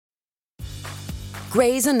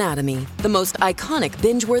Grey's Anatomy, the most iconic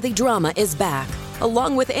binge-worthy drama, is back,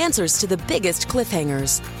 along with answers to the biggest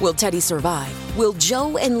cliffhangers. Will Teddy survive? Will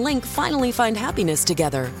Joe and Link finally find happiness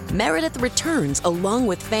together? Meredith returns along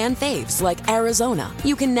with fan faves like Arizona.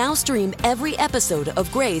 You can now stream every episode of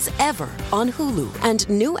Grey's ever on Hulu, and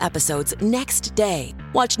new episodes next day.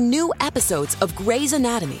 Watch new episodes of Grey's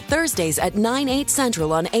Anatomy Thursdays at 9/8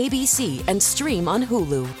 Central on ABC and stream on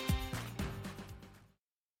Hulu.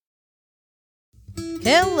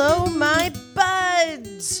 Hello, my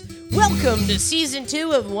buds! Welcome to Season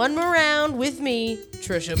 2 of One More Round with me,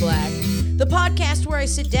 Trisha Black. The podcast where I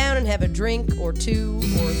sit down and have a drink, or two,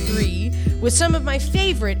 or three, with some of my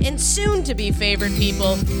favorite and soon-to-be favorite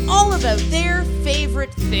people, all about their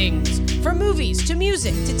favorite things. From movies, to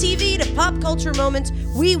music, to TV, to pop culture moments,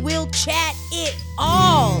 we will chat it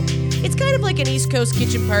all! It's kind of like an East Coast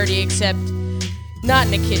kitchen party, except not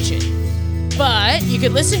in a kitchen. But you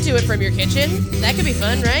could listen to it from your kitchen. That could be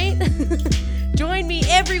fun, right? Join me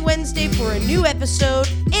every Wednesday for a new episode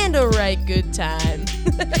and a right good time.